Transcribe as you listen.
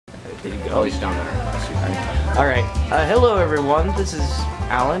Did he go? Oh, he's down there. Alright, hello everyone, this is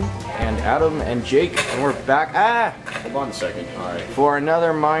Alan, and Adam, and Jake, and we're back, Hold on a second, alright. for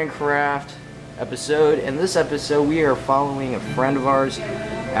another Minecraft episode. In this episode, we are following a friend of ours.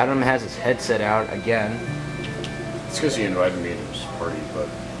 Adam has his headset out again. It's because he invited me to his party, but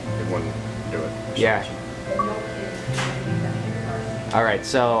it wouldn't do it. Yeah. Alright,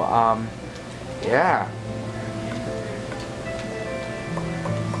 so, yeah.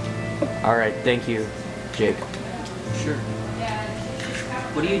 Alright, thank you, Jake. Sure.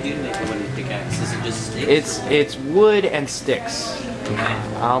 What do you do to make a wooden pickaxe? Is it just sticks? It's wood and sticks. Okay.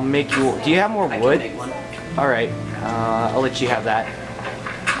 I'll make you. Do you have more I wood? can make one. All right. I'll let you have that.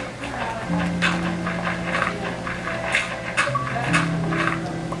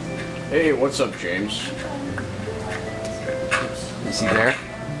 Hey, what's up, James? Is he there?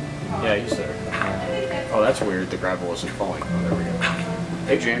 Yeah, he's there. Oh, that's weird. The gravel wasn't falling. Oh, there we go.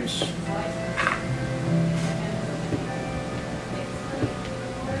 Hey, James.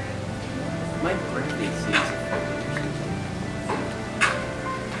 My birthday season.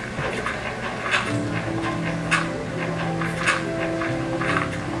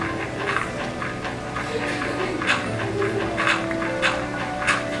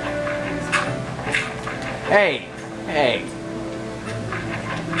 Hey, hey.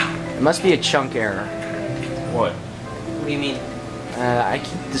 It must be a chunk error. What? What do you mean? I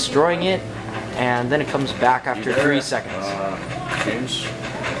keep destroying it, and then it comes back after 3 seconds. James?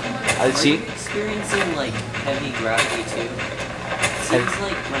 See? Are you experiencing like heavy gravity too? It seems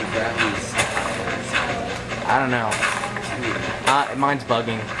like my gravity's I don't know. Mine's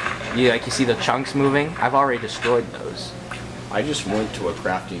bugging. You see the chunks moving? I've already destroyed those. I just went to a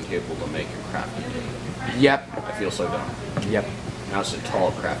crafting table to make a crafting table. Yep. I feel so dumb. Yep. Now it's a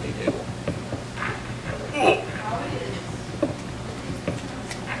tall crafting table.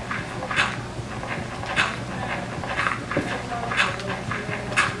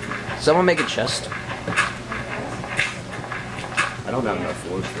 Someone make a chest. I don't have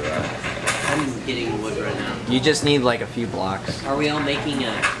enough wood for that. I'm getting wood right now. You just need like a few blocks. Are we all making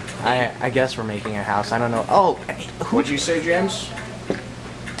a... I guess we're making a house. I don't know. Oh, hey, What'd you say, James?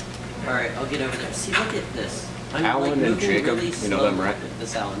 Alright, I'll get over there. See, look at this. I'm Alan and moving Jacob, really you know them, right?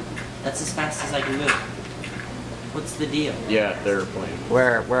 This Alan. That's as fast as I can move. What's the deal? Yeah, they're playing.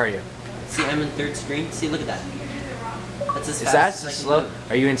 where are you? See, I'm in third screen. See, look at that. That's as Is fast that as I can slow?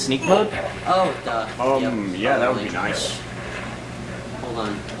 move. Are you in sneak mode? Oh, duh. Yep, Yeah, that would be probably. nice. Hold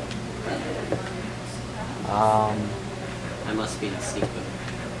on. I must be in sneak mode.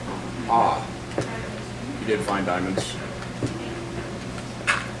 Ah. You did find diamonds.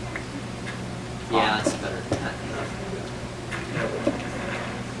 Yeah, it's better.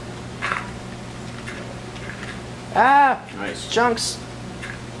 Ah, Nice. chunks.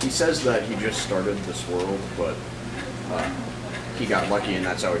 He says that he just started this world, but he got lucky and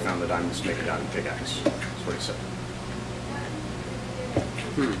that's how he found the diamonds to make a diamond pickaxe. That's what he said.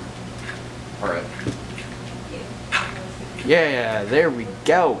 Alright. Yeah, there we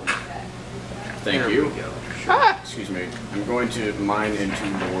go. Thank There you. we go. Ah! Excuse me. I'm going to mine into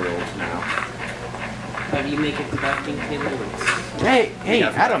the world now. How do you make a crafting table? Hey, Yeah,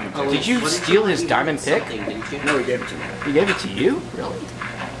 Adam, oh, did you What steal his you diamond wanted pick? something, didn't you? No, he gave it to me. He gave it to you? Really?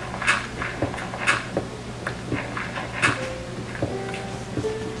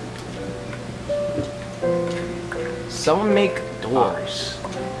 Someone make doors.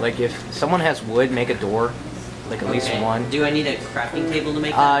 Like if someone has wood, make a door. Like at least Okay. one. Do I need a crafting table to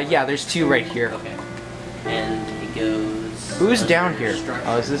make that? Yeah, there's 2 right here. Okay. And it goes... Who's under down here? structure,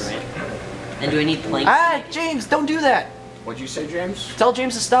 Oh, is this- right? And do I need planks? Ah, James, don't do that! What'd you say, James? Tell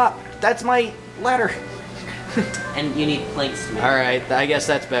James to stop. That's my ladder. And you need planks to make Alright, I guess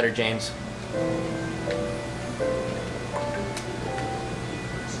that's better, James.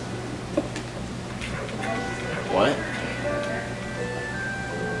 What?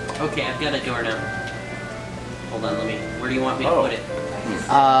 Okay, I've got a door now. Hold on, where do you want me to Oh. put it?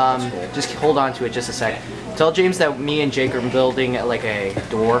 That's cool. Just hold on to it just a sec. Tell James that me and Jake are building like a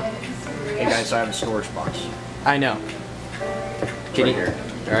door. Hey guys, I have a storage box. I know. Can Right you? here.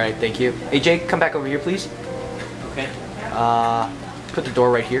 Alright, thank you. Hey Jake, come back over here, please. Okay. Put the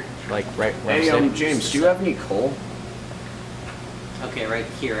door right here. Like right where I'm Hey, sitting. James, do you have any coal? Okay, right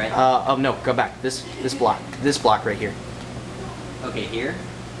here, right? Oh no, go back. This block. This block right here. Okay, here?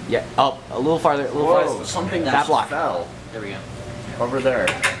 Yeah. Oh, a little farther. A little Whoa, farther. something That just block. fell There we go. over there.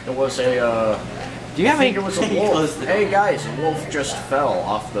 It was a, Do you have I think any? it was a He wolf. closed the Hey door. guys, a wolf just fell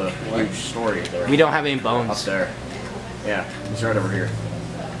off the huge story there. We don't have any Up bones. there. Yeah, he's right over here.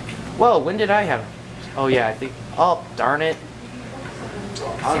 Whoa, when did I have? Oh yeah, I think. Oh darn it.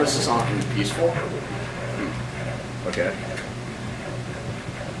 Oh, this is on peaceful? Okay.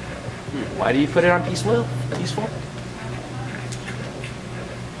 Why do you put it on peaceful? Peaceful?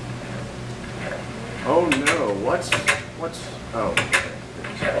 Oh no, what's... Oh.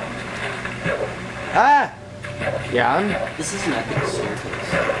 Ah! Yeah, This is an epic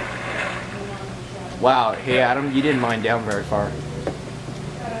staircase. wow, hey Adam, you didn't mine down very far.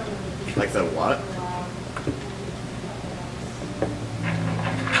 Like the what?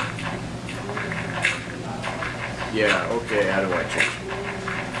 Yeah, okay, how do I change?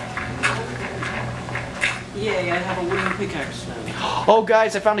 Yay, I have a wooden pickaxe now. Oh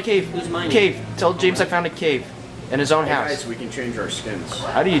guys, I found a cave. Who's mining? Cave. Tell James I found a cave. In his own Hey house. guys, we can change our skins.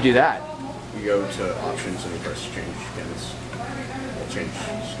 How do you do that? You go to options and you press change skins. We'll change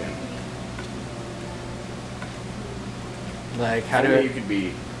skin. Like how How do you could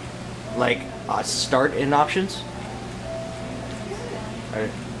be... like start in options? Alright.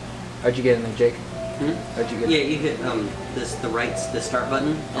 How'd you get in there, Jake? Hmm? How'd you get Yeah, you hit the start button,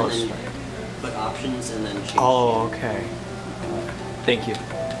 and Oh, then start. put options, and then change. Oh, okay. Thank you.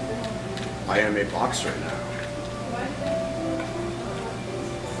 I am a boxer now.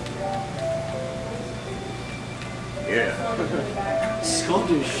 Yeah.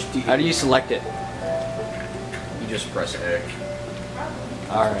 Scottish. How do you select it? You just press A.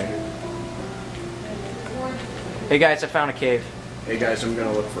 Alright. Hey guys, I found a cave. Hey guys, I'm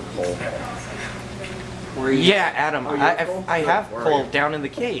gonna look for coal. Where are you? Yeah, Adam, Oh, you have I coal? have Where are coal you? down in the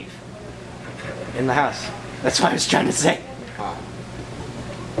cave. In the house. That's what I was trying to say. Ah.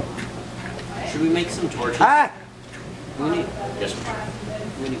 Should we make some torches? Ah! We need. Yes, we should.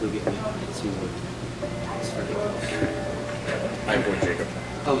 I'm gonna go get me some wood. It's ridiculous. I have one, Jacob.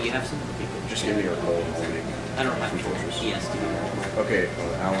 Oh, you have some? Okay, good. Just give me your coal and I'll make I don't have some torches. torches. Yes, give me that. Okay,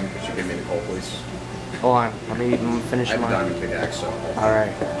 Alan, could you give me the coal, please? Hold on, let me finish I have a mine. diamond pickaxe, so...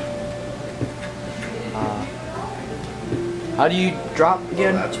 Alright. How do you drop Oh,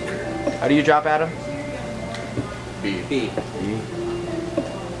 again? that's weird. How do you drop, Adam? B. B.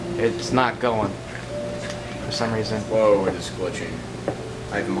 It's not going. For some reason. Whoa, it is glitching.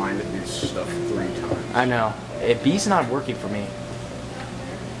 I've mined this stuff 3 times. I know. B's not working for me.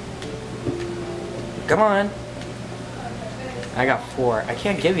 Come on. I got 4. I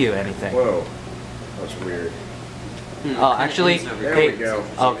can't give you anything. Whoa. That's weird. Oh, actually, It ends over There hey, we go.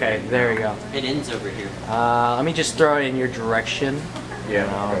 okay, there we go. It ends over here. Let me just throw it in your direction. Yeah,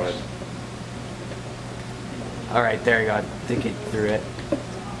 No. go ahead. Alright, there you go. I think it threw it.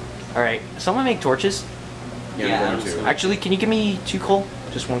 Alright, someone make torches? Yeah, Yeah, I'm I'm going to. Actually, can you give me 2 coal?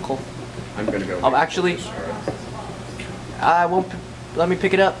 Just 1 coal? I'm gonna go. Oh, make actually- torches, alright. I won't let me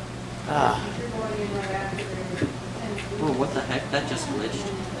pick it up. Ah. Oh, what the heck? That just glitched.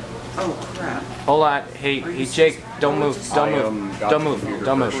 Oh, crap. Hold on. Hey, Are you hey Jake, serious? don't No, move. it's Don't I, move. got Don't the move. computer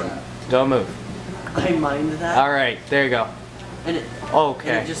Don't move. version. Don't move. I mined that. Alright, there you go. And it, Okay.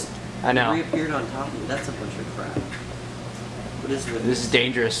 and it just I know. reappeared on top of me. That's a bunch of crap. What is with This is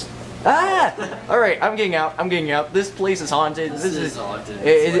dangerous. Ah! Alright, I'm getting out. I'm getting out. This place is haunted. This is haunted.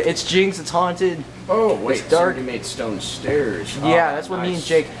 It's Jinx, it's haunted. Oh, wait, It's dark. somebody made stone stairs. Yeah, Oh, that's what me and nice.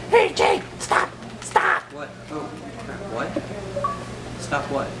 Jake. Hey Jake, stop! Stop! What? Oh, crap. What? Stop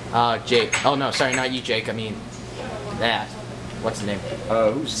what? Jake. Oh no, sorry, not you, Jake. I mean that. What's the name?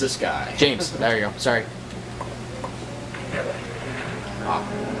 Who's this guy? James. There you go. Sorry. Ah.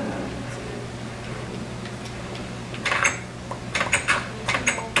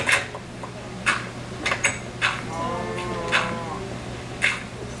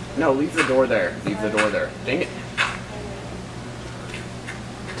 No, leave the door there. Leave the door there. Dang it.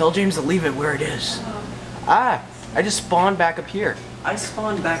 Tell James to leave it where it is. Ah! I just spawned back up here. I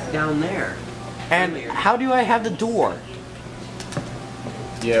spawned back down there. And earlier. how do I have the door?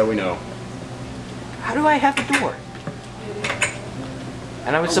 Yeah, we know. How do I have the door?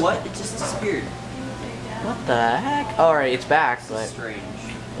 And I was Oh, what? It just disappeared. What the heck? Alright, it's back, This but is strange.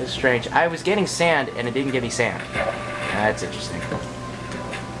 it's strange. I was getting sand and it didn't give me sand. That's interesting.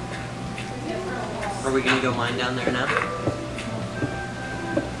 Are we gonna go mine down there now?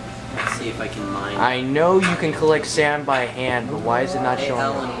 Let's see if I can mine. I know you can collect sand by hand, but why is it not Hey, showing?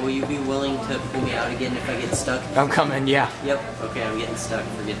 Alan, will you be willing to pull me out again if I get stuck? I'm coming, yeah. Yep. Okay, I'm getting stuck.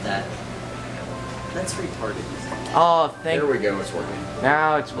 Forget that. That's retarded. Oh, thank There we go, it's working.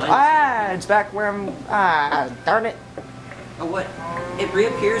 Now it's Mine's- it's back where I'm darn it. Oh, what? It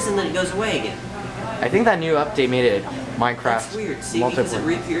reappears and then it goes away again. I think that new update made it Minecraft That's weird. See, because it multiplayer.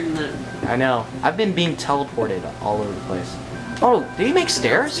 reappeared and then I know. I've been being teleported all over the place. Oh, did he make it's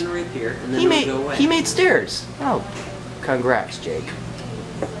stairs? gonna reappear and then He it'll go away. made stairs. Oh, congrats, Jake.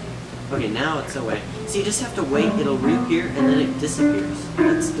 Okay, now it's away. So you just have to wait, it'll reappear, and then it disappears.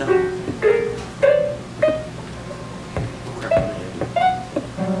 That's dumb.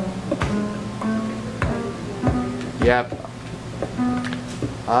 Yep.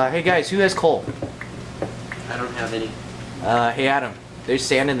 Hey guys, who has coal? I don't have any. Hey Adam, there's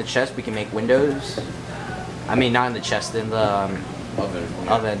sand in the chest. We can make windows. I mean, not in the chest, in the Oven.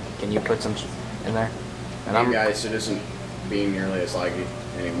 oven. Can you put some in there? And Hey guys, it isn't being nearly as laggy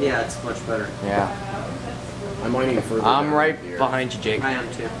anymore. Yeah, it's much better. Yeah. I'm mining further. I'm down right here. behind you, Jake. I am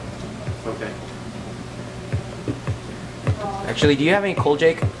too. Okay. Actually, do you have any coal,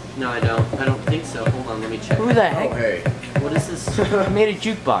 Jake? No, I don't. I don't think so. Hold on, let me check. Who the Oh heck? hey, What is this? I made a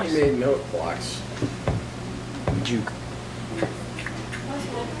he jukebox. made note blocks. Juke.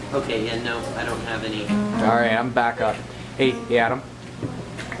 Okay, yeah, no, I don't have any. Alright, I'm back up. Hey, Adam.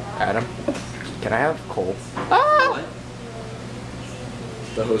 Adam, can I have coal? Ah! What?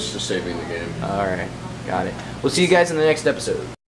 The host is saving the game. Alright, got it. We'll see you guys in the next episode.